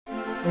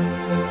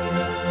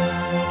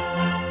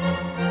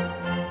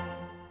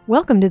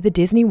Welcome to the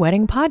Disney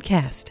Wedding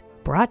Podcast,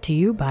 brought to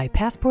you by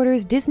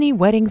Passporter's Disney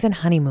Weddings and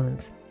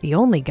Honeymoons, the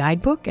only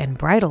guidebook and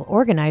bridal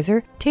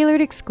organizer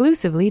tailored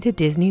exclusively to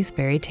Disney's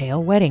fairy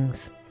tale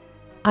weddings.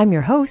 I'm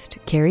your host,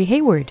 Carrie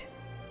Hayward.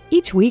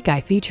 Each week I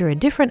feature a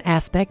different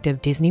aspect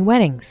of Disney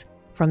weddings,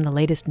 from the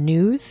latest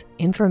news,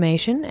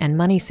 information, and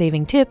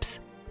money-saving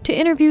tips, to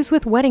interviews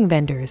with wedding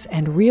vendors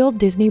and real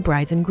Disney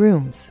brides and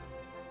grooms.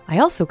 I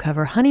also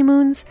cover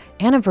honeymoons,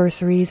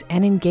 anniversaries,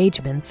 and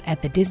engagements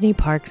at the Disney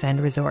parks and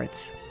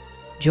resorts.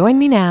 Join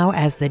me now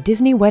as the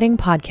Disney Wedding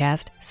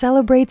Podcast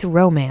celebrates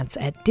romance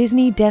at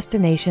Disney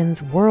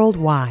destinations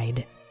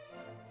worldwide.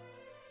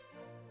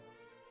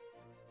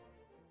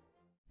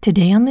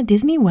 Today on the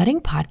Disney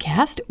Wedding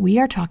Podcast, we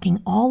are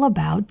talking all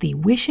about the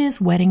Wishes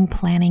Wedding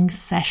Planning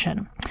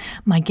Session.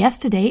 My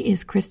guest today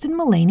is Kristen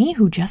Mullaney,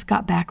 who just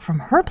got back from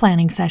her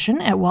planning session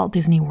at Walt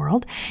Disney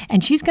World,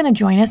 and she's going to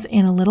join us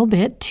in a little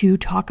bit to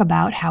talk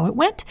about how it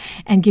went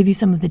and give you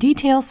some of the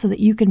details so that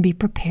you can be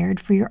prepared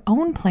for your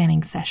own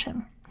planning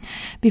session.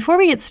 Before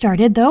we get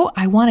started, though,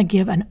 I want to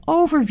give an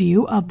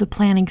overview of the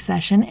planning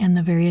session and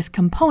the various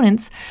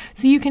components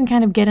so you can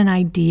kind of get an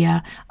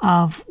idea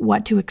of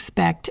what to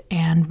expect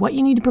and what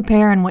you need to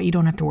prepare and what you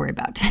don't have to worry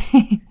about.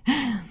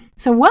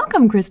 So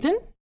welcome, Kristen.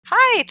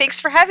 Hi,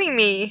 thanks for having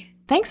me.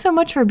 Thanks so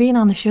much for being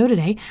on the show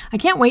today. I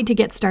can't wait to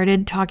get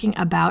started talking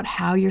about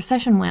how your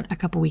session went a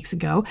couple weeks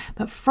ago.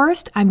 But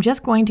first, I'm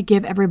just going to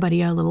give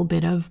everybody a little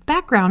bit of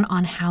background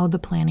on how the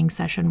planning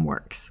session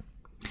works.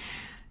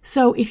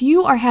 So if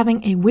you are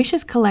having a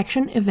Wishes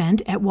Collection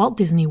event at Walt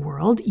Disney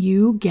World,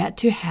 you get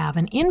to have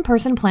an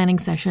in-person planning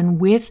session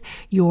with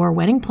your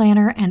wedding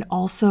planner, and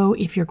also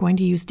if you're going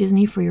to use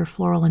Disney for your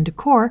floral and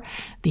decor,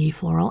 the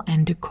floral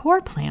and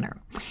decor planner.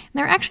 And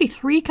there are actually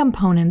three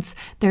components.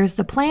 There's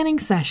the planning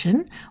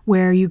session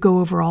where you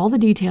go over all the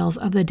details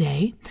of the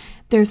day.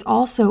 There's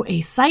also a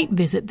site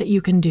visit that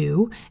you can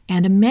do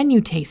and a menu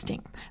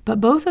tasting,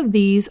 but both of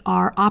these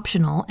are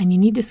optional and you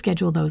need to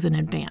schedule those in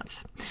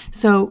advance.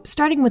 So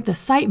starting with the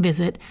site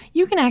visit,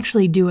 you can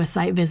actually do a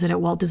site visit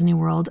at Walt Disney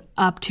World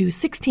up to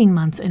 16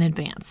 months in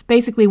advance,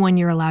 basically when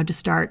you're allowed to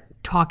start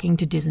talking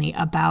to Disney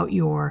about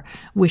your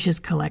Wishes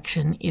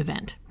Collection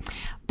event.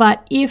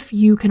 But if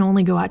you can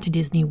only go out to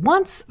Disney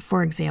once,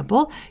 for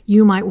example,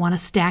 you might want to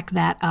stack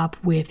that up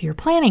with your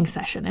planning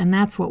session. And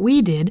that's what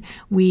we did.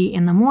 We,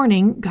 in the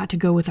morning, got to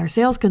go with our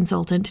sales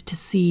consultant to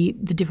see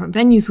the different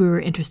venues we were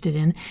interested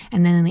in.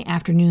 And then in the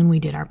afternoon, we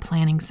did our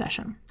planning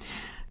session.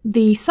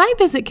 The site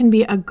visit can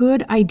be a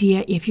good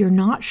idea if you're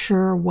not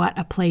sure what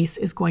a place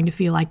is going to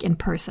feel like in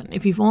person.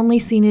 If you've only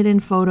seen it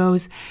in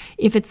photos,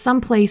 if it's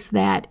someplace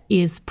that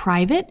is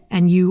private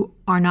and you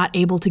are not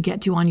able to get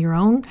to on your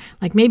own,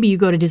 like maybe you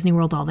go to Disney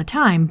World all the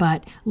time,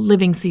 but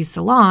Living Seas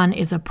Salon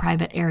is a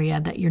private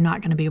area that you're not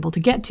going to be able to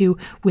get to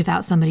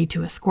without somebody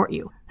to escort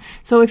you.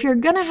 So if you're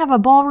going to have a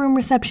ballroom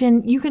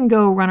reception, you can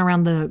go run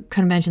around the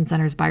convention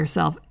centers by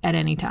yourself at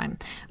any time.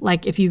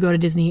 Like if you go to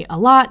Disney a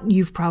lot,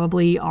 you've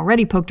probably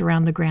already poked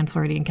around the Grand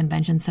Floridian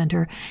Convention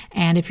Center.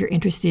 And if you're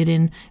interested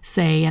in,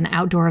 say, an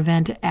outdoor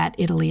event at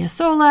Italia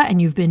Sola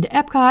and you've been to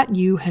Epcot,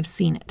 you have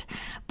seen it.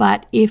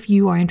 But if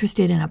you are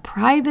interested in a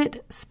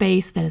private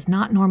space that is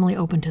not normally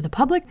open to the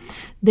public,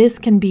 this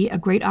can be a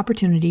great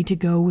opportunity to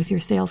go with your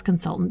sales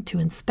consultant to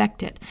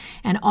inspect it.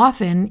 And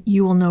often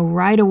you will know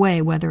right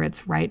away whether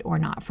it's right or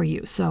not for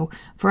you. So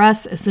for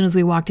us, as soon as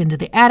we walked into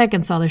the attic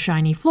and saw the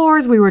shiny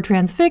floors, we were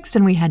transfixed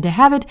and we had to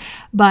have it.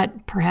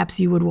 But perhaps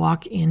you would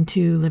walk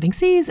into Living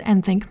Seas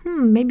and think,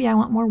 maybe I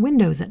want more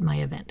windows at my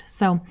event.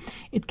 So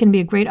it can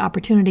be a great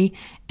opportunity.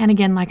 And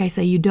again, like I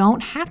say, you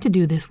don't have to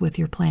do this with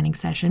your planning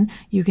session.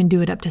 You can do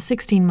it up to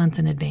 16 months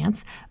in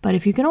advance. But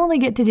if you can only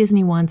get to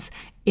Disney once,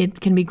 it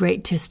can be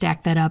great to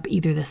stack that up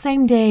either the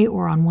same day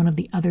or on one of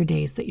the other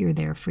days that you're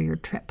there for your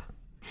trip.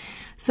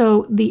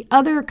 So the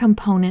other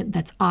component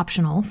that's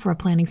optional for a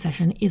planning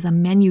session is a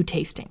menu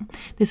tasting.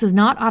 This is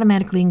not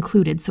automatically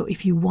included, so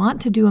if you want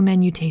to do a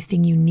menu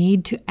tasting, you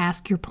need to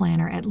ask your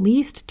planner at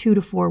least 2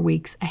 to 4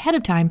 weeks ahead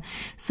of time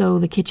so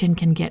the kitchen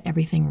can get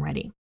everything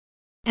ready.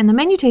 And the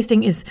menu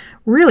tasting is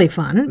really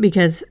fun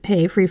because,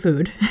 hey, free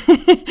food,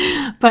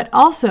 but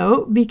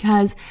also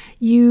because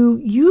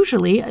you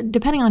usually,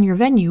 depending on your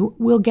venue,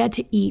 will get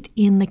to eat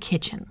in the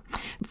kitchen.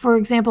 For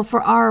example,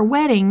 for our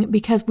wedding,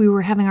 because we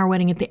were having our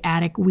wedding at the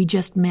attic, we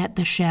just met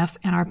the chef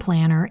and our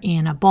planner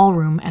in a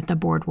ballroom at the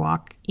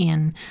Boardwalk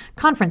in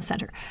Conference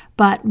Center.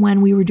 But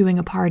when we were doing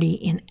a party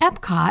in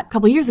Epcot a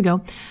couple years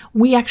ago,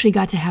 we actually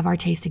got to have our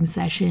tasting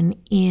session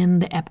in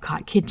the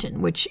Epcot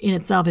kitchen, which in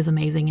itself is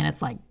amazing, and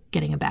it's like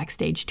getting a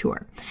backstage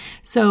tour.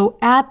 So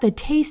at the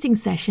tasting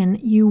session,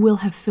 you will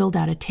have filled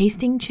out a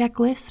tasting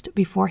checklist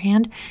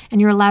beforehand,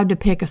 and you're allowed to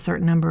pick a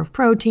certain number of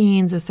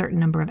proteins, a certain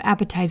number of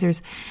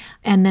appetizers,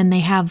 and then they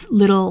have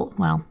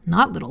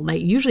they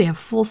usually have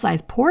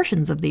full-size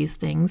portions of these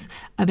things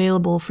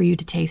available for you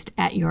to taste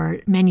at your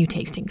menu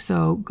tasting.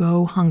 So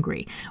go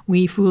hungry.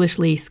 We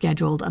foolishly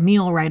scheduled a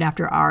meal right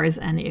after ours,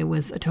 and it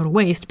was a total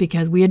waste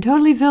because we had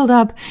totally filled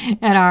up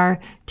at our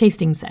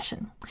tasting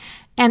session.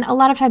 And a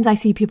lot of times I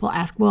see people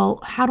ask, well,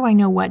 how do I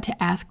know what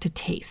to ask to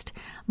taste?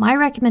 My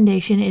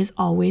recommendation is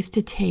always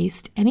to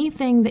taste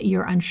anything that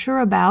you're unsure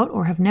about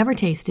or have never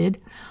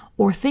tasted,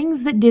 or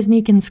things that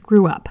Disney can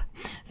screw up.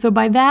 So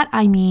by that,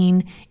 I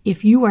mean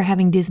if you are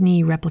having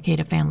Disney replicate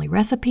a family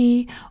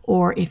recipe,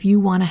 or if you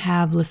want to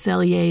have Le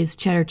Cellier's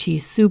cheddar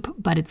cheese soup,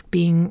 but it's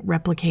being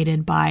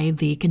replicated by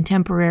the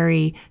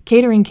contemporary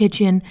catering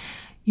kitchen,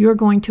 you're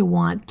going to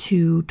want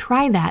to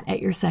try that at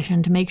your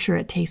session to make sure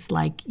it tastes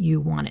like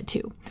you want it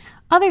to.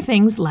 Other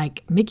things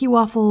like Mickey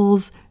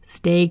waffles,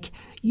 steak,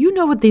 you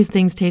know what these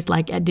things taste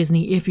like at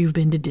Disney if you've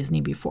been to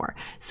Disney before.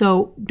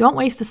 So don't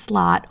waste a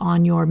slot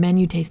on your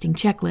menu tasting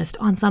checklist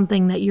on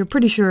something that you're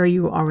pretty sure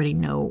you already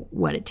know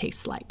what it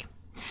tastes like.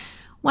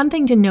 One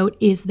thing to note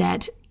is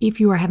that if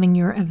you are having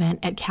your event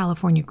at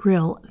California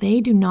Grill,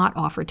 they do not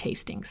offer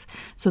tastings.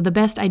 So the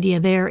best idea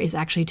there is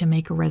actually to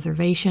make a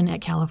reservation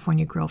at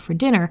California Grill for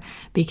dinner,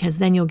 because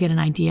then you'll get an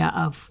idea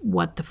of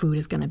what the food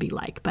is going to be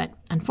like. But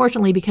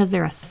unfortunately, because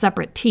they're a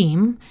separate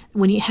team,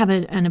 when you have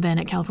an event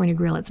at California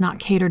Grill, it's not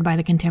catered by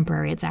the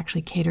Contemporary, it's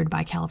actually catered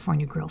by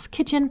California Grill's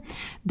kitchen.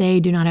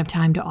 They do not have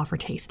time to offer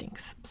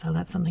tastings. So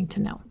that's something to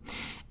know.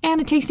 And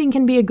a tasting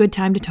can be a good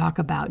time to talk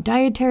about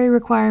dietary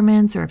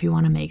requirements, or if you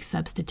want to make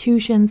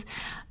substitutions.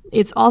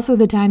 It's also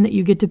the time that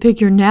you get to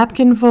pick your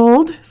napkin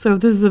fold. So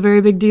if this is a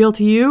very big deal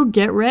to you,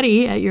 get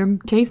ready at your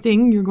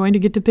tasting. You're going to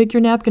get to pick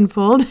your napkin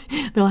fold.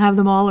 They'll have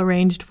them all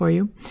arranged for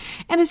you.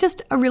 And it's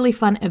just a really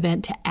fun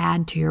event to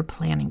add to your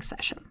planning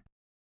session.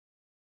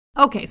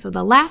 Okay, so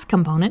the last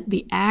component,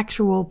 the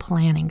actual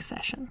planning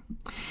session.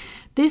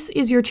 This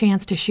is your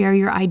chance to share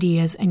your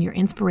ideas and your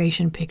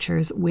inspiration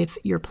pictures with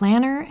your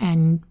planner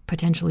and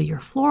potentially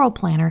your floral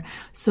planner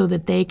so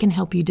that they can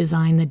help you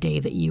design the day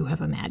that you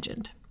have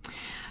imagined.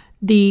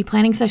 The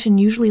planning session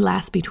usually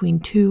lasts between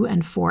 2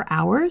 and 4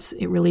 hours.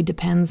 It really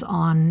depends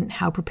on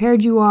how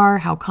prepared you are,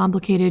 how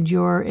complicated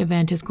your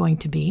event is going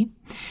to be.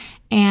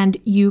 And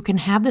you can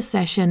have the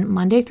session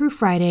Monday through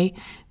Friday,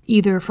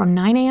 either from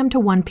 9 a.m. to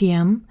 1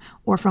 p.m.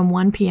 or from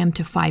 1 p.m.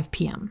 to 5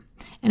 p.m.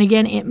 And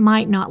again, it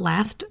might not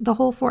last the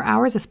whole 4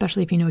 hours,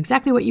 especially if you know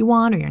exactly what you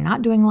want or you're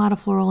not doing a lot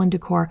of floral and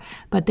decor,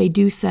 but they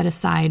do set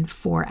aside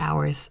 4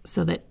 hours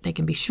so that they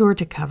can be sure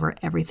to cover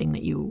everything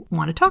that you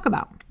want to talk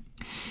about.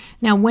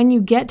 Now, when you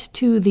get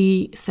to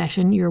the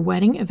session, your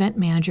wedding event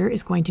manager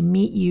is going to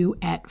meet you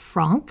at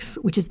Franck's,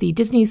 which is the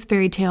Disney's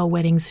Fairy Tale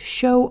Weddings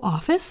show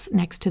office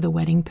next to the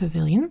wedding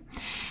pavilion.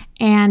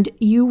 And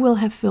you will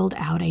have filled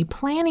out a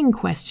planning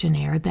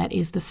questionnaire that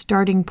is the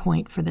starting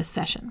point for this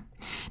session.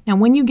 Now,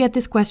 when you get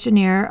this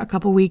questionnaire a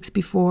couple weeks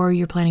before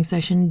your planning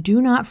session,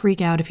 do not freak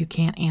out if you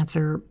can't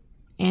answer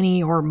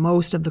any or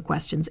most of the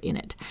questions in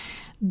it.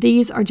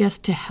 These are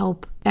just to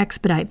help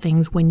expedite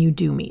things when you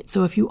do meet.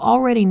 So if you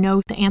already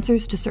know the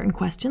answers to certain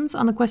questions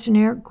on the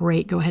questionnaire,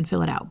 great, go ahead,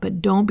 fill it out.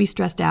 But don't be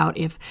stressed out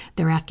if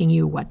they're asking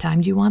you, what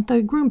time do you want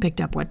the groom picked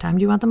up? What time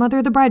do you want the mother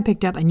of the bride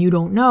picked up? And you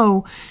don't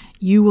know.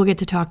 You will get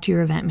to talk to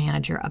your event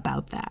manager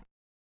about that.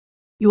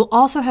 You will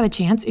also have a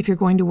chance, if you're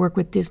going to work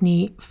with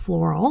Disney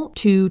Floral,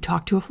 to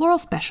talk to a floral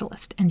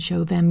specialist and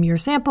show them your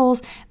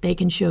samples. They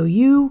can show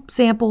you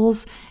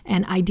samples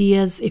and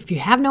ideas. If you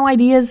have no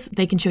ideas,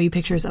 they can show you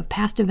pictures of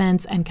past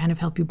events and kind of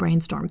help you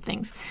brainstorm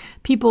things.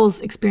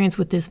 People's experience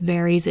with this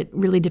varies. It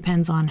really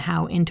depends on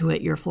how into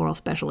it your floral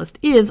specialist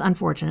is,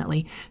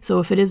 unfortunately.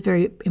 So if it is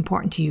very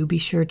important to you, be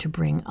sure to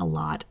bring a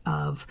lot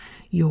of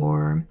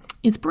your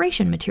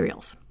inspiration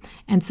materials.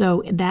 And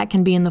so that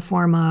can be in the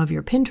form of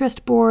your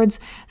Pinterest boards.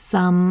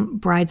 Some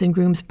brides and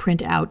grooms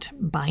print out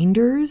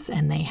binders,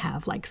 and they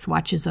have like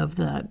swatches of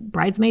the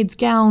bridesmaids'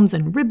 gowns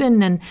and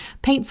ribbon and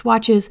paint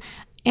swatches.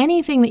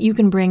 Anything that you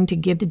can bring to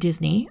give to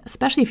Disney,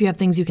 especially if you have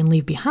things you can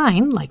leave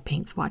behind, like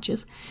paint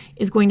swatches,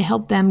 is going to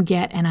help them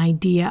get an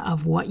idea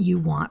of what you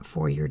want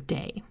for your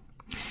day.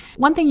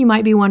 One thing you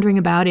might be wondering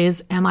about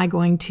is, am I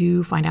going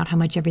to find out how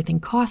much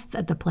everything costs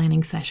at the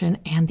planning session?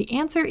 And the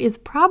answer is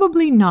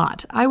probably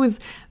not. I was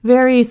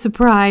very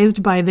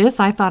surprised by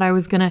this. I thought I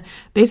was going to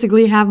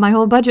basically have my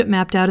whole budget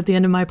mapped out at the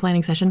end of my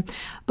planning session.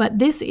 But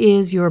this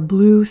is your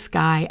blue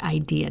sky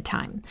idea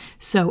time.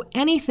 So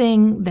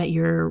anything that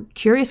you're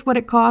curious what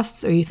it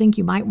costs or you think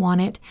you might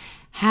want it,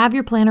 have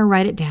your planner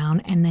write it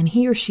down, and then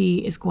he or she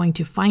is going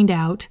to find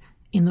out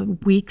in the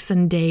weeks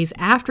and days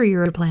after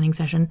your planning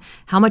session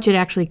how much it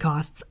actually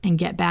costs and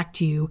get back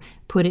to you,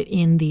 put it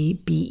in the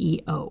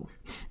BEO.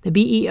 The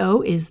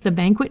BEO is the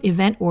banquet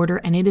event order,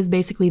 and it is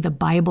basically the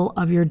Bible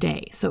of your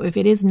day. So if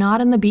it is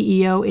not in the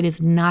BEO, it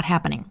is not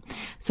happening.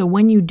 So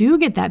when you do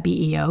get that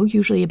BEO,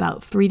 usually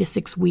about 3 to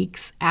 6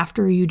 weeks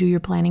after you do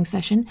your planning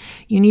session,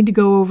 you need to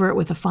go over it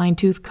with a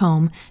fine-tooth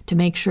comb to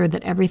make sure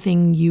that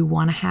everything you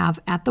want to have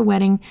at the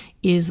wedding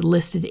is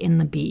listed in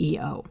the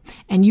BEO.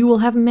 And you will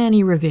have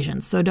many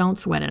revisions, so don't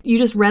sweat it. You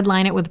just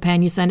redline it with a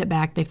pen, you send it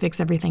back, they fix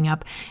everything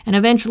up, and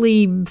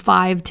eventually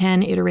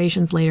 5-10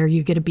 iterations later,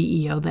 you get a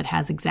BEO that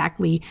has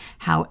exactly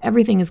how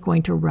everything is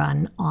going to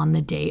run on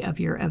the day of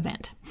your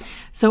event.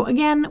 So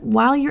again,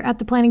 while you're at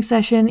the planning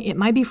session, it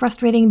might be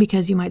frustrating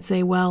because you might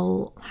say,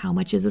 well, how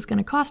much is this going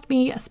to cost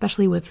me,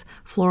 especially with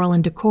floral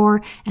and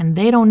decor? And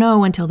they don't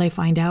know until they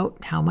find out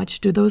how much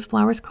do those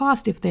flowers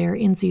cost if they're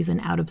in season,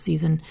 out of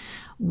season.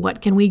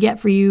 What can we get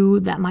for you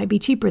that might be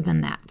cheaper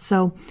than that?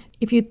 So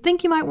if you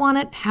think you might want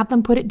it, have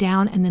them put it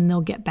down and then they'll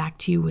get back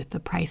to you with the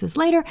prices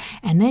later.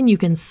 And then you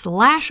can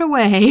slash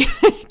away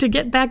to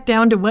get back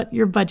down to what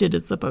your budget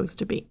is supposed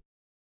to be.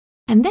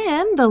 And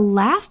then the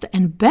last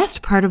and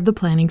best part of the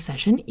planning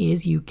session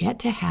is you get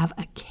to have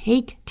a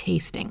cake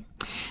tasting.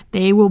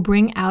 They will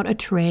bring out a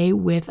tray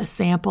with a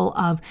sample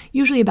of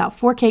usually about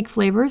 4 cake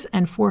flavors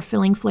and 4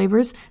 filling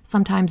flavors,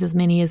 sometimes as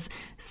many as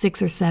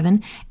 6 or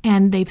 7.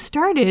 And they've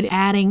started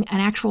adding an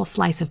actual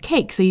slice of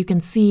cake so you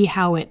can see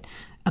how it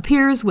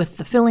appears with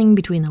the filling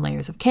between the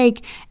layers of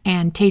cake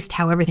and taste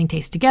how everything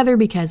tastes together,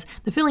 because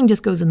the filling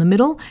just goes in the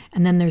middle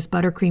and then there's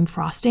buttercream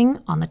frosting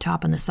on the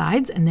top and the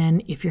sides. And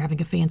then if you're having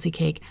a fancy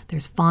cake,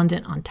 there's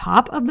fondant on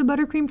top of the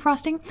buttercream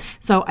frosting.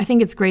 So I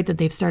think it's great that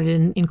they've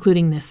started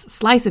including this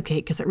slice of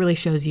cake because it really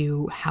shows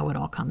you how it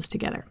all comes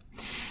together.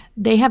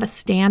 They have a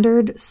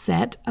standard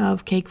set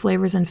of cake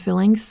flavors and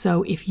fillings,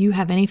 so if you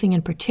have anything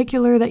in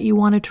particular that you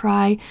want to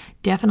try,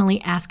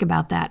 definitely ask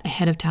about that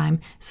ahead of time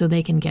so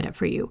they can get it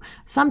for you.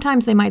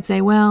 Sometimes they might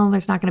say, well,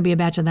 there's not going to be a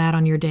batch of that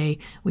on your day,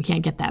 we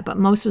can't get that, but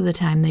most of the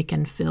time they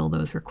can fill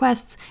those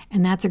requests,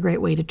 and that's a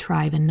great way to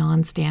try the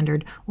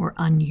non-standard or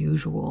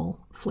unusual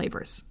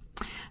flavors.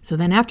 So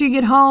then after you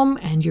get home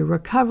and you're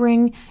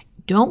recovering,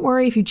 don't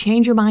worry if you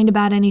change your mind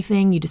about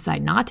anything, you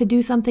decide not to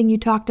do something you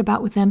talked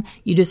about with them,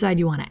 you decide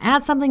you want to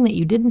add something that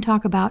you didn't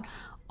talk about,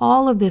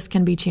 all of this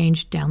can be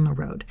changed down the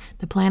road.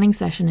 The planning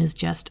session is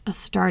just a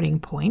starting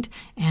point,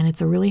 and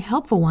it's a really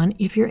helpful one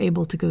if you're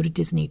able to go to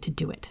Disney to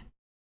do it.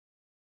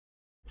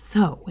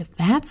 So with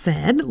that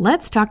said,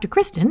 let's talk to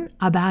Kristen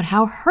about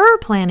how her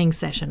planning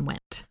session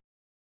went.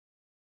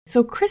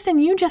 So Kristen,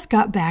 you just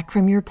got back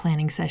from your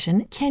planning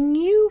session. Can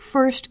you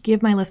first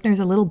give my listeners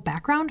a little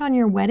background on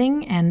your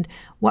wedding and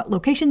what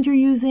locations you're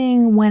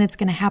using, when it's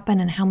going to happen,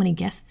 and how many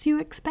guests you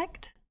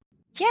expect?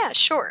 Yeah,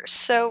 sure.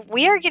 So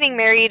we are getting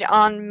married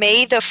on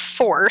May the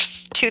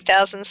 4th,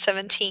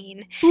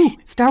 2017. Ooh,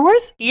 Star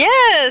Wars?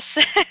 Yes!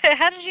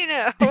 How did you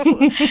know?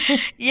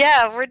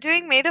 Yeah, we're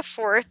doing May the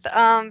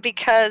 4th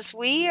because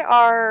we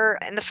are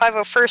in the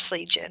 501st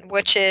Legion,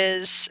 which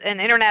is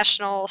an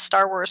international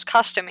Star Wars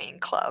costuming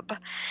club.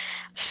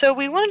 So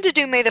we wanted to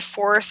do May the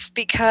 4th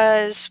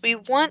because we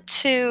want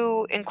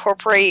to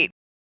incorporate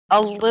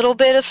a little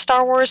bit of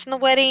Star Wars in the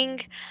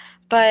wedding,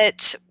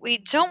 but we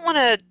don't want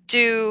to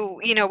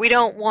we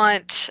don't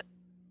want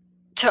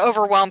to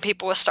overwhelm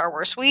people with Star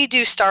Wars. We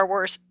do Star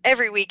Wars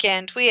every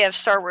weekend. We have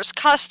Star Wars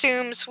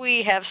costumes.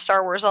 We have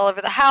Star Wars all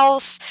over the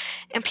house.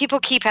 And people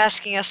keep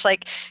asking us,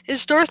 like,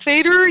 is Darth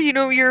Vader,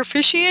 your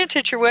officiant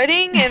at your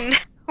wedding? And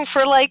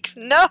we're like,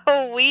 no,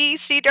 we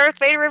see Darth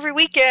Vader every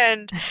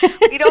weekend.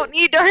 We don't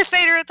need Darth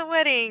Vader at the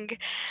wedding.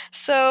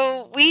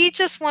 So we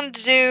just wanted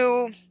to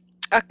do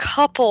a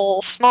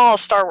couple small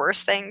Star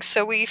Wars things,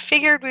 so we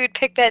figured we would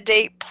pick that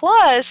date.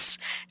 Plus,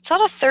 it's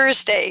on a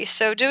Thursday,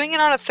 so doing it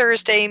on a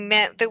Thursday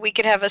meant that we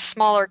could have a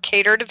smaller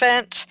catered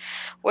event,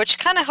 which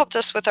kind of helped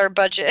us with our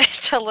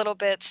budget a little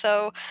bit,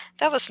 so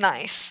that was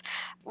nice.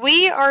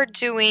 We are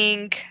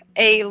doing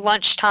a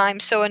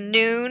lunchtime, so a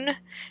noon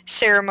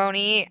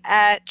ceremony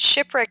at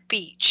Shipwreck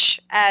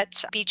Beach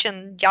at Beach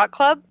and Yacht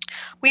Club.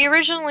 We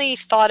originally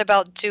thought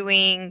about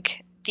doing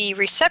the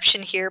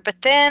reception here,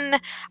 but then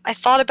I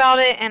thought about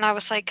it and I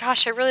was like,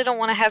 gosh, I really don't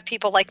want to have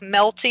people like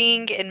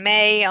melting in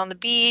May on the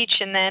beach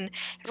and then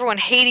everyone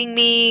hating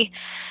me.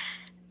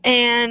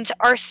 And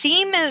our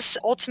theme is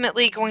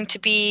ultimately going to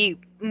be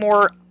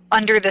more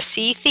under the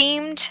sea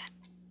themed.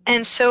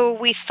 And so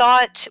we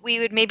thought we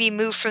would maybe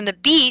move from the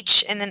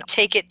beach and then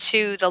take it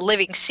to the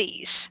Living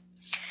Seas.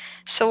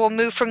 So we'll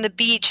move from the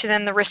beach and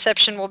then the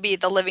reception will be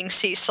the Living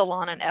Sea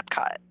Salon in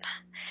Epcot.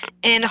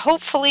 And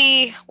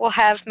hopefully we'll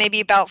have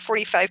maybe about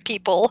 45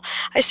 people.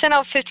 I sent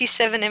out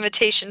 57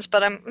 invitations,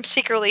 but I'm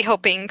secretly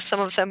hoping some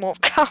of them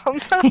won't come.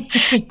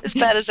 As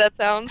bad as that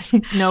sounds.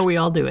 No, we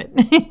all do it.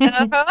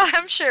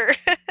 I'm sure.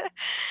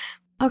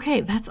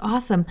 Okay, that's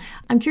awesome.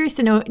 I'm curious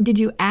to know, did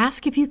you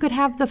ask if you could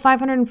have the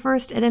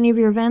 501st at any of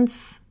your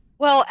events?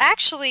 Well,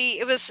 actually,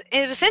 it was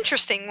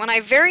interesting. When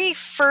I very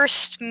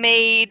first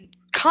made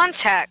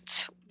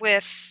contact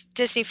with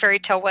Disney Fairy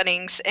Tale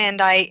Weddings and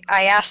I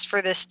asked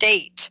for this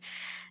date,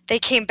 they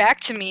came back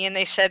to me and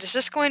they said, is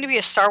this going to be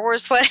a Star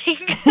Wars wedding?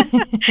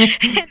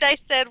 And I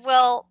said,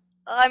 well,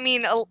 I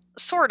mean,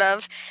 sort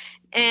of.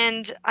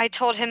 And I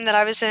told him that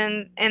I was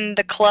in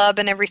the club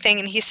and everything.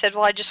 And he said,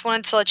 well, I just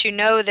wanted to let you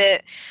know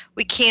that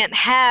we can't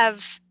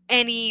have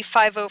any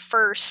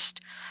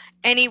 501st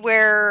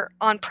anywhere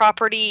on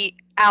property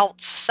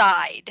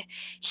outside.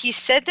 He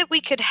said that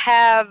we could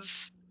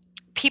have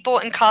people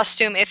in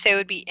costume if they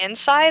would be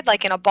inside,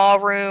 like in a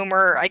ballroom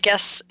or I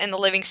guess in the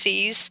Living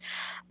Seas,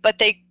 but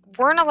they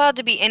weren't allowed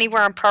to be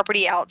anywhere on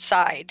property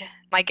outside.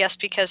 I guess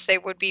because they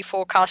would be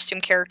full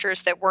costume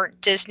characters that weren't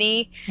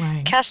Disney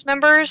cast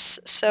members.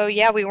 So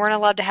yeah, we weren't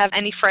allowed to have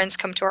any friends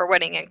come to our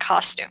wedding in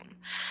costume.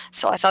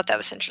 So I thought that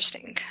was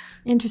interesting.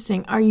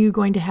 Interesting. Are you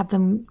going to have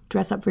them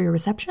dress up for your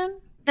reception?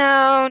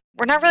 No,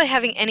 we're not really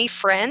having any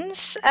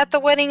friends at the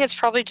wedding. It's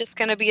probably just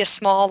going to be a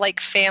small, like,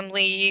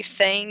 family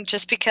thing,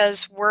 just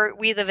because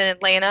we live in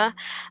Atlanta,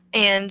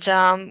 and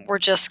we're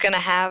just going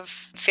to have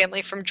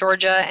family from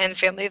Georgia and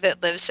family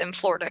that lives in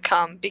Florida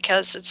come,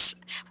 because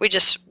we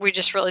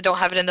just really don't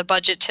have it in the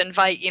budget to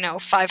invite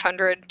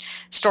 500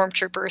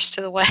 stormtroopers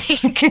to the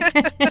wedding.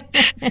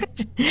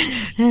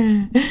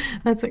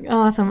 That's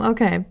awesome.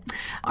 Okay,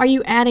 are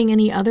you adding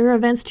any other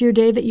events to your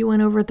day that you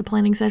went over at the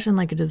planning session,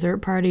 like a dessert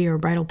party or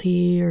bridal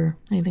tea or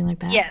anything like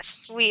that?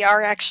 Yes, we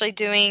are actually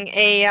doing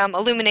a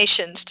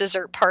Illuminations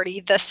dessert party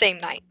the same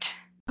night.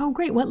 Oh,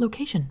 great. What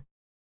location?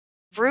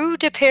 Rue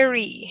de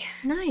Paris.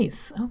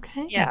 Nice.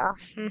 Okay. Yeah.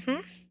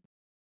 Mm-hmm.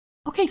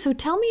 Okay, so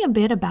tell me a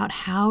bit about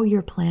how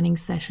your planning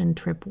session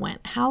trip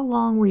went. How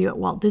long were you at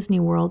Walt Disney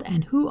World,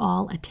 and who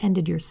all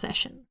attended your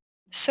session?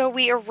 So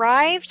we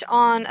arrived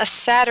on a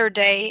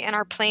Saturday, and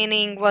our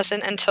planning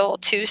wasn't until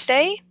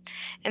Tuesday,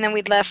 and then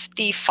we left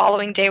the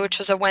following day, which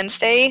was a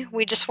Wednesday.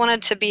 We just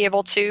wanted to be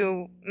able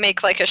to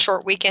make like a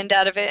short weekend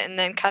out of it and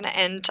then kind of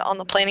end on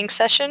the planning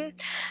session.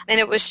 And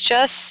it was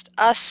just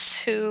us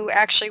who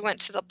actually went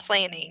to the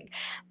planning.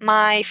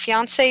 My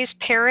fiance's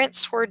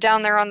parents were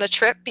down there on the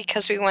trip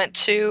because we went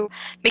to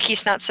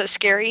Mickey's Not So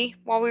Scary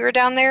while we were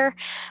down there,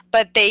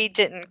 but they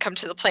didn't come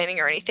to the planning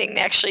or anything.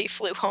 They actually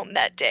flew home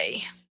that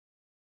day.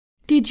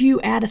 Did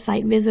you add a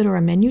site visit or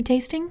a menu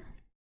tasting?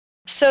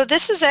 So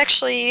this is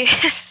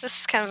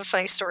kind of a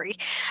funny story.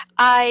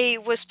 I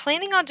was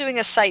planning on doing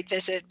a site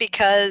visit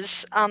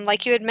because,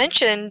 like you had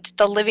mentioned,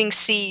 the Living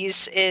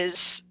Seas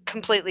is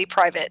completely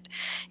private.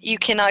 You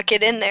cannot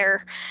get in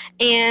there.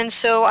 And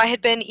so I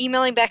had been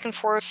emailing back and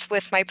forth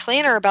with my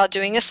planner about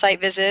doing a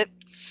site visit.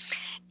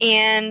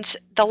 And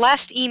the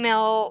last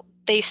email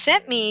they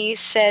sent me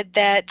said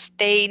that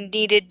they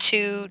needed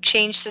to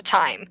change the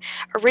time.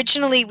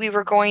 Originally, we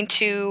were going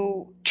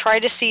to try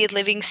to see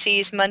Living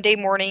Seas Monday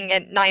morning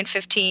at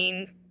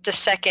 9:15 the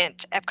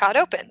second Epcot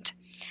opened.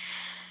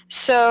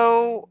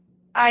 So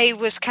I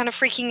was kind of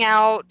freaking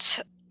out.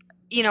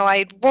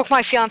 I woke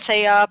my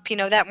fiance up,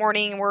 that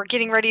morning, and we're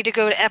getting ready to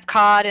go to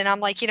Epcot, and I'm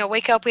like,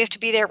 wake up, we have to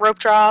be there at rope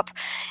drop.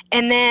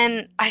 And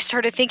then I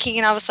started thinking,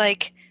 and I was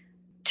like,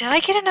 did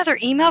I get another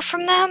email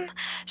from them?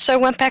 So I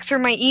went back through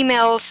my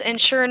emails, and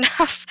sure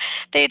enough,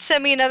 they had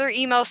sent me another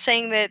email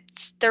saying that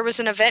there was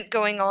an event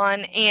going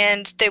on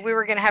and that we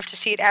were going to have to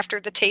see it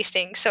after the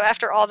tasting. So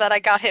after all that, I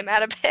got him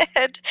out of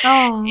bed,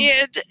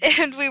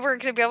 and we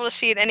weren't going to be able to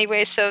see it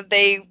anyway, so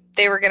they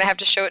were going to have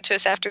to show it to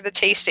us after the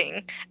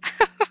tasting.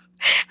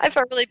 I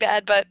felt really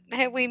bad, but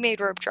hey, we made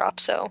rope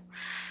drop, so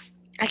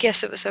I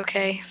guess it was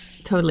okay.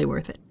 Totally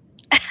worth it.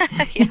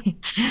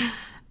 Yeah.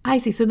 I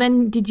see. So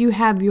then did you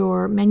have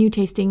your menu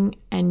tasting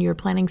and your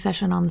planning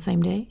session on the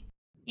same day?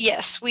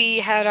 Yes, we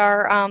had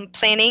our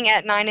planning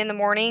at 9 in the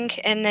morning,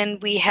 and then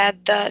we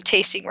had the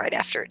tasting right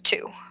after it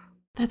too.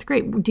 That's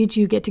great. Did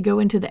you get to go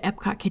into the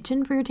Epcot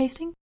kitchen for your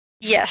tasting?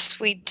 Yes,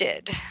 we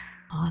did.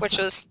 Awesome. Which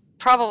was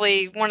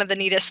probably one of the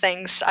neatest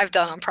things I've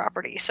done on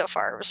property so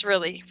far. It was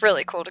really,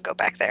 really cool to go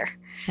back there.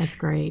 That's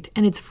great.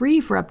 And it's free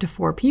for up to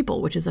 4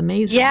 people, which is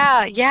amazing.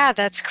 Yeah,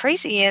 that's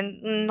crazy.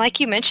 And like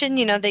you mentioned,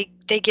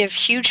 they give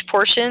huge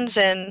portions,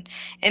 and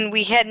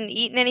we hadn't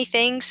eaten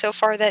anything so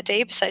far that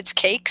day besides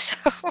cake. So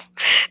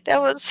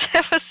that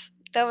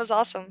was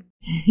awesome.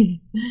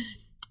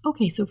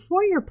 Okay, so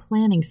for your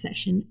planning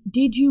session,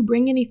 did you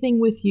bring anything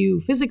with you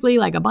physically,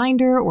 like a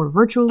binder, or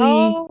virtually?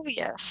 Oh,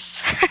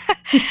 yes.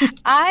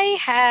 I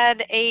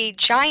had a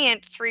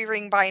giant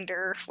 3-ring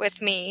binder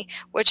with me,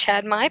 which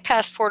had my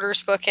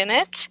Passporters book in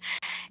it,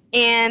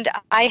 and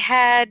I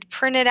had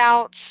printed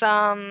out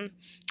some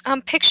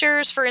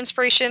pictures for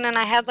inspiration, and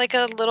I had like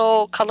a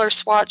little color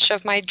swatch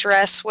of my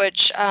dress,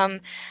 which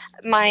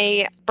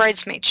my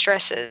bridesmaids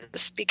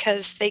dresses,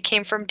 because they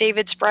came from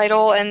David's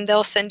Bridal, and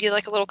they'll send you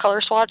like a little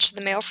color swatch to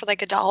the mail for like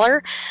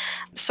 $1.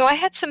 So I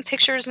had some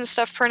pictures and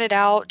stuff printed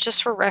out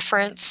just for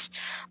reference,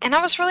 and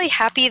I was really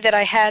happy that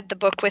I had the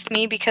book with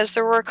me, because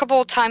there were a couple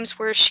of times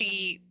where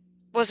she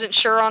wasn't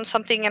sure on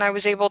something, and I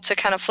was able to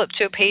kind of flip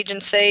to a page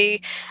and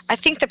say, I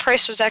think the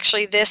price was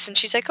actually this, and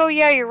she's like, oh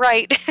yeah, you're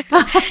right.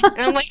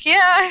 And I'm like,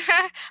 yeah,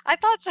 I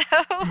thought so.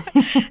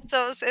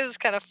 So it was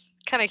kind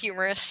of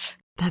humorous.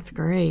 That's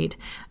great.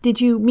 Did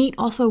you meet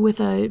also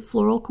with a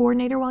floral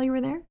coordinator while you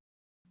were there?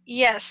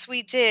 Yes,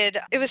 we did.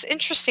 It was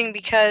interesting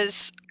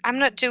because I'm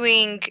not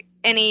doing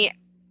any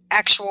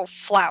actual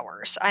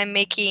flowers. I'm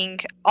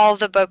making all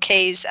the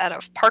bouquets out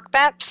of park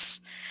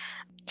maps.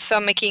 So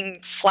I'm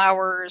making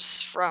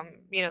flowers from,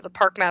 the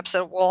park maps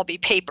that will all be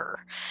paper.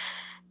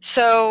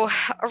 So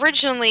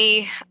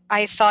originally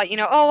I thought,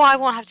 I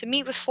won't have to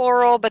meet with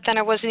floral, but then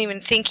I wasn't even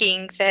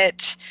thinking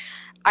that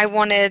I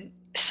wanted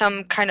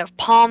some kind of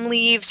palm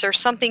leaves or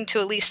something to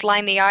at least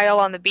line the aisle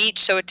on the beach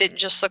so it didn't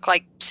just look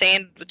like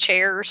sand with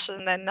chairs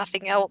and then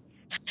nothing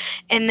else.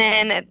 And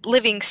then at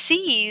Living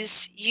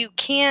Seas, you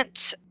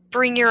can't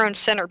bring your own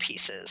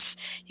centerpieces.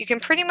 You can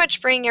pretty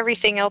much bring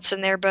everything else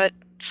in there, but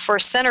for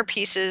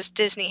centerpieces,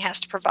 Disney has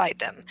to provide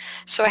them.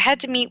 So I had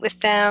to meet with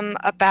them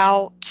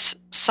about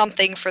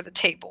something for the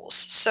tables.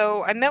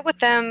 So I met with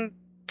them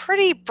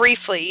pretty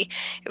briefly.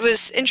 It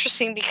was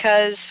interesting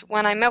because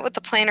when I met with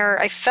the planner,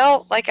 I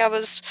felt like I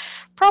was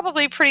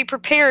probably pretty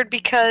prepared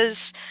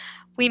because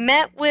we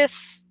met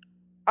with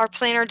our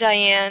planner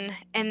Diane,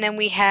 and then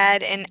we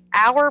had an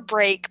hour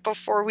break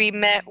before we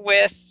met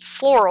with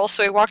Floral.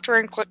 So we walked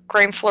around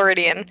Grand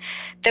Floridian.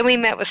 Then we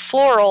met with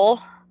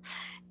Floral,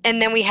 and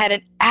then we had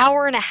an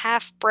hour and a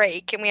half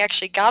break, and we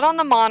actually got on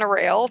the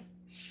monorail,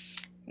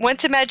 went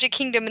to Magic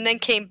Kingdom, and then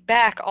came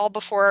back all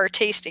before our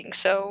tasting.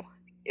 So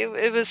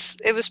it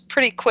was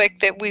pretty quick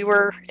that we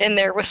were in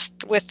there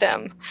with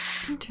them.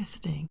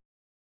 Interesting.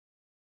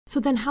 So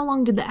then how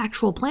long did the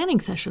actual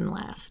planning session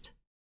last?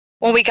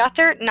 Well, we got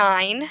there at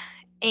 9,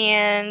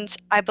 and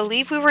I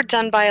believe we were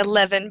done by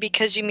 11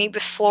 because you meet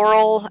with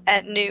Floral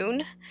at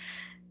noon.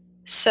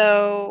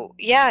 So,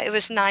 yeah, it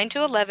was 9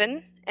 to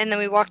 11, and then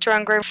we walked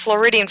around Grand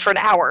Floridian for an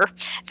hour.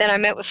 Then I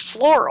met with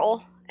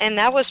Floral, and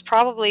that was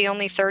probably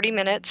only 30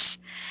 minutes.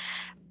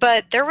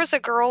 But there was a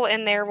girl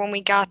in there when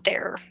we got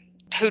there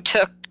who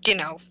took,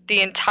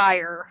 the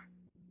entire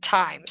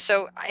time.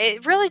 So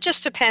it really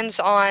just depends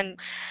on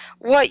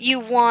what you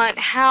want,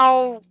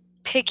 how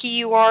picky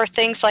you are,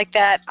 things like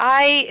that.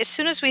 As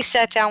soon as we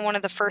sat down, one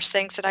of the first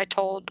things that I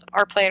told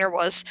our planner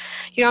was,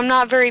 I'm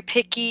not very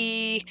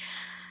picky.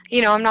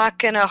 I'm not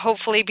going to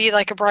hopefully be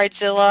like a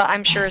Bridezilla.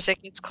 I'm sure as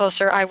it gets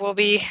closer, I will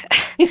be.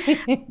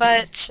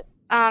 But,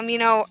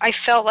 I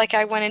felt like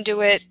I went into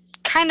it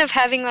kind of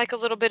having like a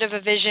little bit of a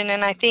vision,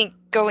 and I think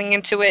going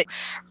into it,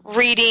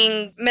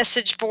 reading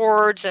message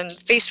boards and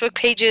Facebook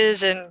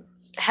pages and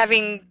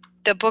having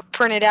the book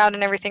printed out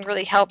and everything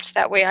really helped.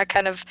 That way I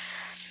kind of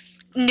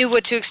knew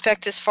what to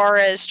expect as far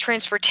as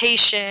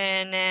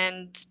transportation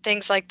and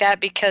things like that,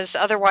 because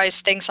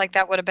otherwise things like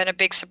that would have been a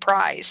big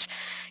surprise.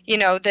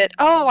 That,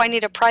 I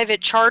need a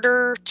private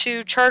charter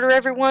to charter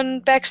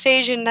everyone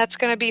backstage, and that's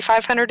going to be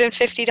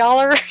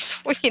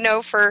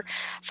 $550, for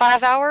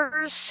 5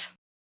 hours.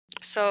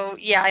 So,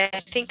 yeah,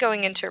 I think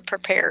going into it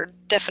prepared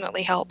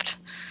definitely helped.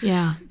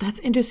 Yeah, that's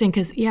interesting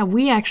because,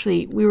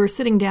 we were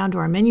sitting down to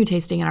our menu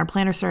tasting and our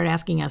planner started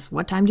asking us,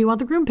 what time do you want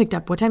the groom picked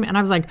up? What time? And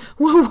I was like,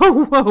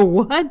 whoa,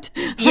 what?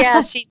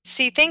 Yeah, see,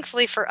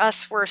 thankfully for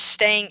us, we're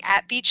staying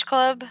at Beach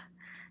Club,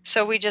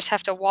 so we just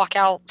have to walk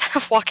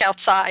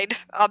outside.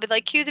 I'll be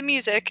like, cue the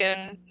music,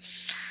 and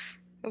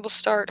it will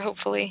start,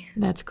 hopefully.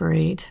 That's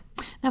great.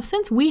 Now,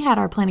 since we had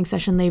our planning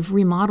session, they've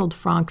remodeled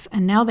Franck's,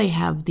 and now they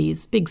have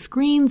these big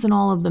screens in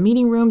all of the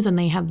meeting rooms, and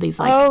they have these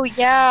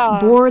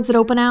boards that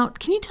open out.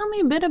 Can you tell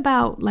me a bit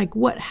about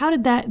how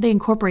did they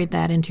incorporate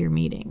that into your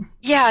meeting?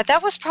 Yeah,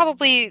 that was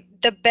probably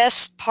the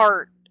best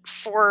part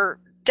for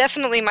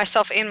definitely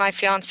myself and my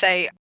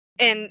fiance.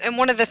 And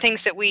one of the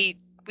things that we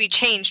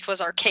changed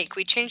was our cake.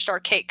 We changed our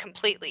cake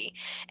completely.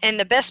 And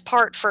the best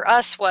part for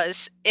us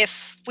was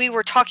if we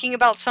were talking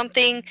about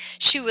something,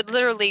 she would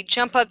literally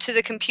jump up to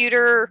the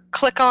computer,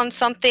 click on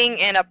something,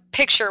 and a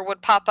picture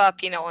would pop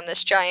up, on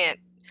this giant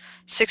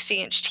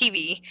 60-inch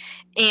TV.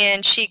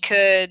 And she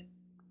could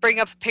bring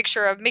up a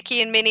picture of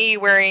Mickey and Minnie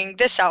wearing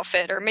this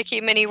outfit, or Mickey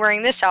and Minnie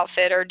wearing this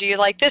outfit, or do you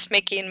like this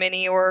Mickey and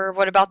Minnie, or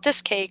what about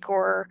this cake,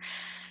 or,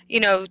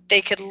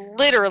 they could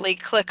literally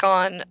click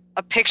on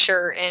a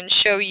picture and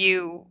show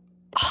you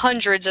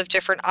hundreds of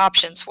different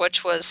options,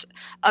 which was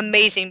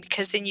amazing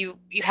because then you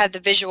had the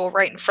visual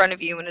right in front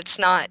of you, and it's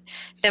not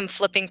them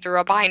flipping through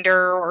a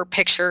binder or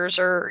pictures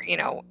or in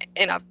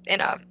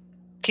a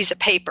piece of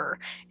paper.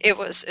 It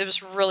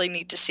was really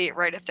neat to see it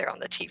right up there on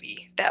the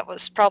TV. That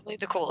was probably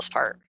the coolest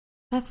part.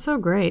 That's so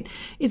great.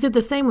 Is it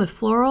the same with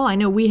Floral? I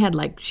know we had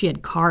she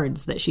had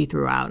cards that she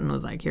threw out and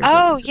was like, here.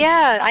 Oh,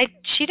 yeah.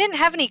 She didn't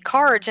have any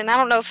cards, and I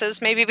don't know if it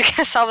was maybe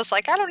because I was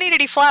like, I don't need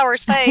any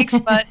flowers, thanks,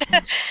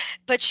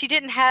 but she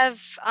didn't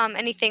have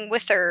anything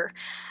with her.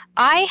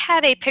 I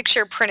had a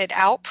picture printed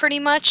out pretty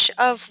much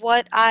of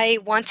what I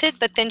wanted,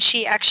 but then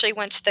she actually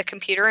went to the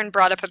computer and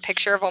brought up a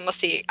picture of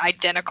almost the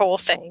identical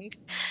thing.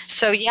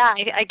 So, yeah,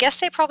 I guess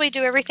they probably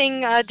do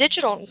everything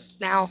digital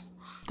now.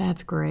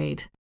 That's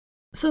great.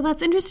 So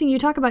that's interesting. You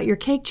talk about your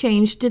cake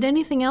change. Did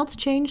anything else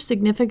change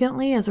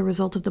significantly as a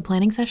result of the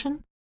planning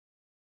session?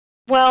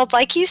 Well,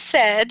 like you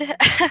said,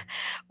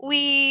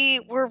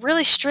 we were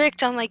really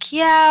strict on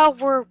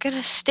we're going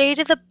to stay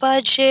to the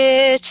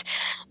budget,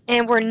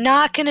 and we're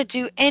not going to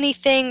do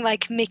anything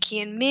like Mickey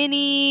and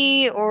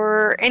Minnie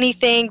or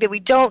anything that we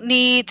don't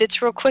need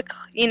that's real quick,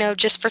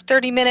 just for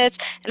 30 minutes.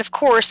 And of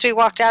course, we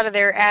walked out of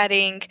there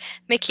adding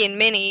Mickey and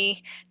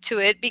Minnie to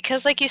it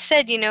because, like you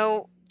said,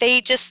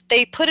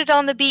 they put it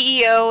on the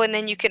BEO, and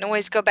then you can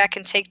always go back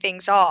and take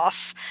things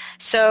off.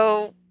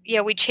 So,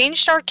 we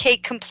changed our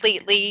cake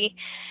completely,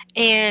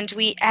 and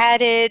we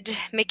added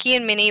Mickey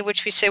and Minnie,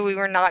 which we said we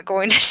were not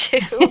going to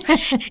do.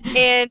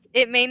 And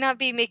it may not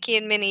be Mickey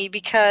and Minnie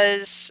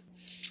because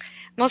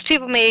most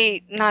people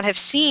may not have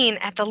seen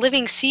at the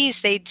Living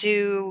Seas, they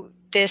do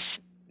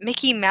this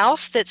Mickey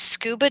Mouse that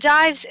scuba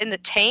dives in the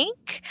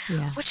tank,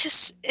 which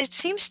it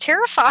seems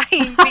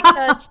terrifying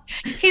because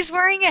he's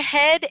wearing a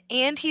head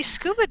and he's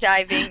scuba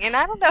diving, and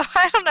I don't know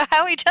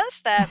how he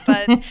does that,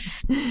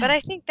 but I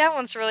think that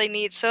one's really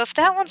neat. So if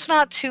that one's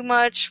not too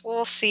much,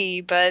 we'll see.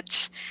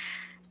 But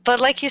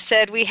like you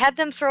said, we had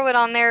them throw it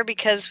on there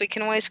because we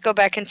can always go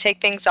back and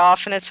take things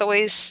off, and it's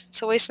always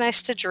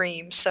nice to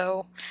dream.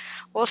 So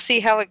we'll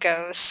see how it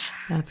goes.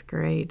 That's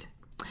great.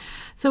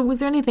 So was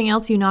there anything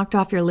else you knocked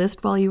off your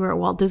list while you were at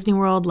Walt Disney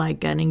World,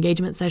 like an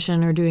engagement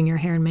session or doing your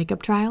hair and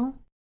makeup trial?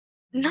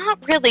 Not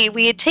really.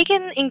 We had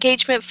taken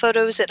engagement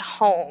photos at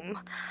home.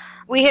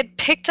 We had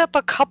picked up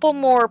a couple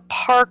more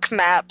park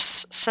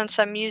maps since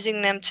I'm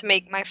using them to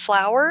make my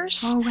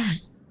flowers. Oh,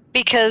 right.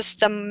 Because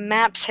the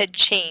maps had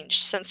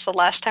changed since the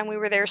last time we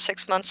were there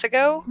 6 months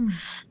ago.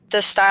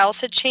 The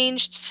styles had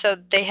changed, so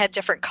they had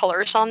different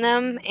colors on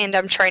them, and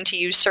I'm trying to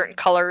use certain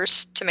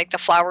colors to make the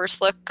flowers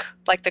look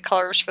like the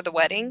colors for the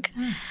wedding.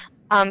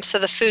 So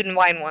the food and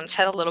wine ones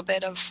had a little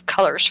bit of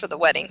colors for the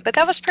wedding, but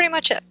that was pretty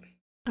much it.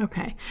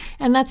 Okay.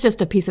 And that's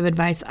just a piece of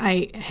advice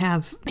I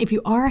have. If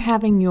you are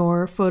having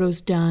your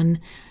photos done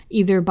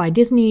either by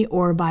Disney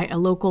or by a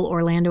local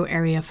Orlando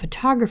area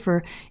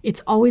photographer,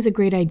 it's always a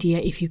great idea,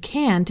 if you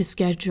can, to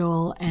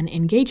schedule an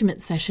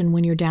engagement session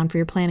when you're down for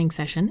your planning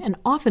session. And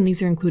often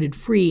these are included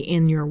free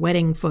in your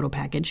wedding photo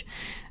package,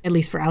 at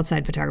least for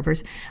outside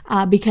photographers.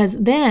 Because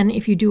then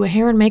if you do a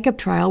hair and makeup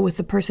trial with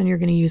the person you're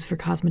going to use for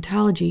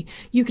cosmetology,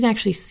 you can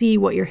actually see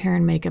what your hair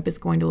and makeup is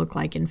going to look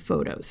like in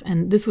photos.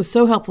 And this was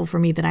so helpful for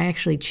me that I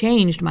actually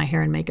changed my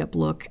hair and makeup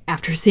look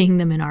after seeing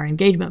them in our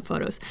engagement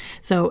photos.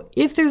 So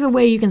if there's a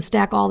way you can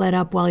stack all that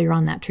up while you're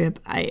on that trip,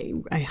 I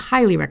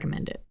highly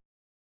recommend it.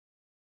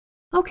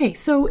 Okay,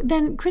 so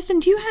then, Kristen,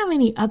 do you have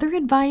any other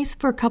advice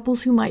for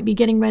couples who might be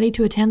getting ready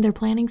to attend their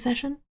planning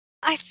session?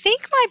 I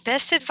think my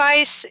best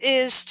advice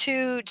is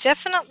to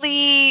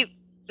definitely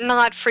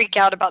not freak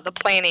out about the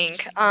planning.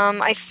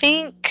 I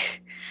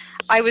think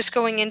I was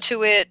going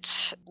into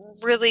it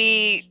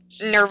really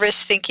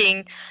nervous,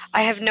 thinking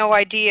I have no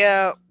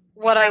idea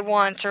what I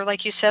want, or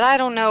like you said, I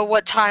don't know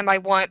what time I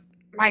want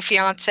my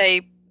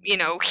fiance,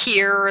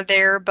 here or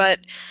there, but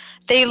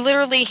they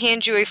literally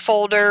hand you a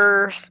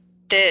folder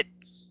that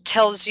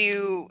tells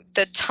you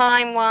the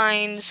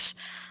timelines,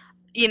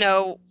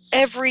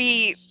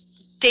 every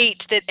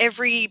date that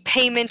every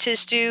payment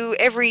is due,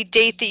 every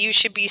date that you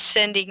should be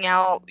sending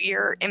out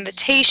your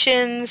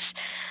invitations.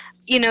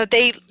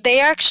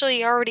 They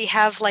actually already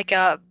have like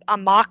a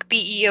mock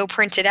BEO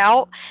printed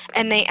out,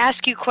 and they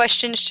ask you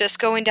questions just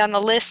going down the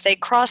list. They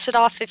cross it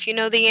off if you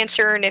know the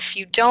answer, and if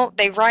you don't,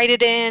 they write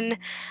it in.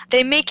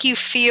 They make you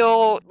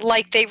feel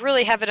like they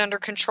really have it under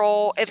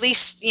control. At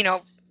least,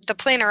 the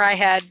planner I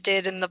had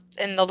did, and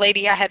the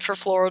lady I had for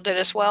floral did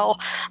as well.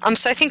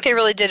 So I think they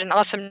really did an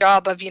awesome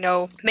job of,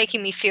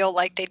 making me feel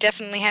like they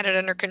definitely had it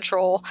under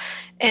control.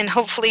 And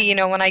hopefully,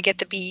 when I get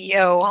the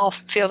BEO, I'll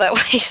feel that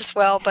way as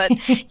well. But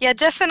yeah,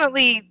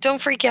 definitely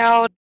don't freak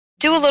out.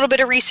 Do a little bit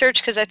of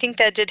research, because I think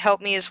that did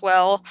help me as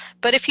well.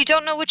 But if you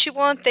don't know what you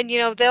want, then,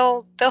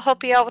 they'll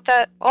help you out with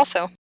that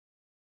also.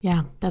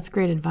 Yeah, that's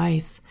great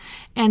advice.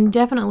 And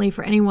definitely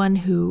for anyone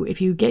who, if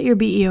you get your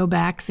BEO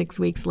back 6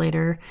 weeks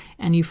later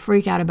and you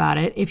freak out about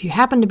it, if you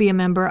happen to be a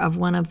member of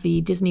one of the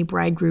Disney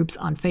bride groups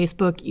on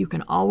Facebook, you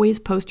can always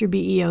post your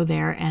BEO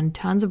there, and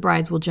tons of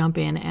brides will jump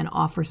in and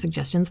offer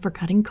suggestions for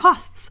cutting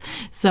costs.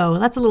 So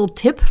that's a little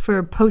tip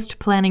for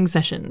post-planning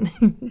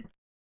session.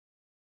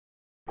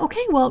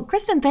 Okay, well,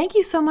 Kristen, thank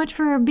you so much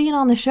for being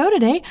on the show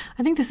today.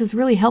 I think this is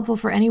really helpful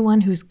for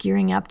anyone who's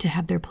gearing up to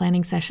have their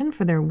planning session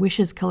for their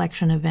Wishes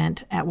Collection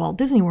event at Walt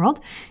Disney World,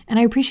 and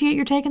I appreciate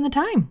your taking the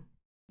time.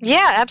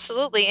 Yeah,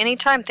 absolutely.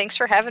 Anytime. Thanks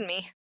for having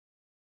me.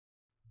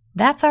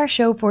 That's our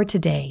show for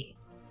today.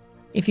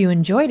 If you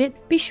enjoyed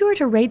it, be sure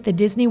to rate the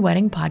Disney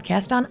Wedding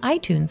Podcast on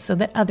iTunes so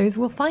that others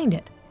will find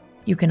it.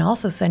 You can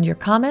also send your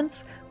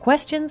comments,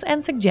 questions,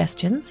 and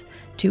suggestions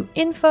to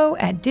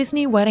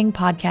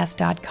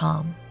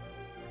info@DisneyWeddingPodcast.com.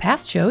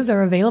 Past shows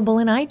are available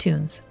in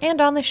iTunes and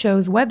on the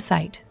show's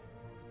website.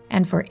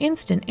 And for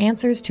instant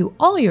answers to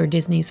all your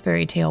Disney's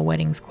Fairy Tale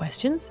Weddings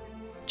questions,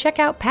 check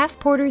out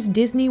Passporter's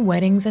Disney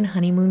Weddings and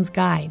Honeymoons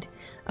Guide,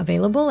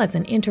 available as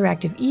an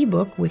interactive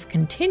ebook with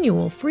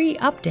continual free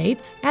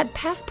updates at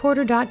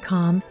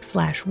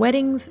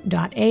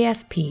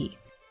passporter.com/weddings.asp,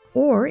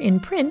 or in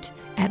print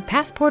at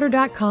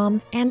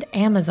passporter.com and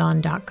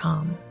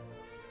amazon.com.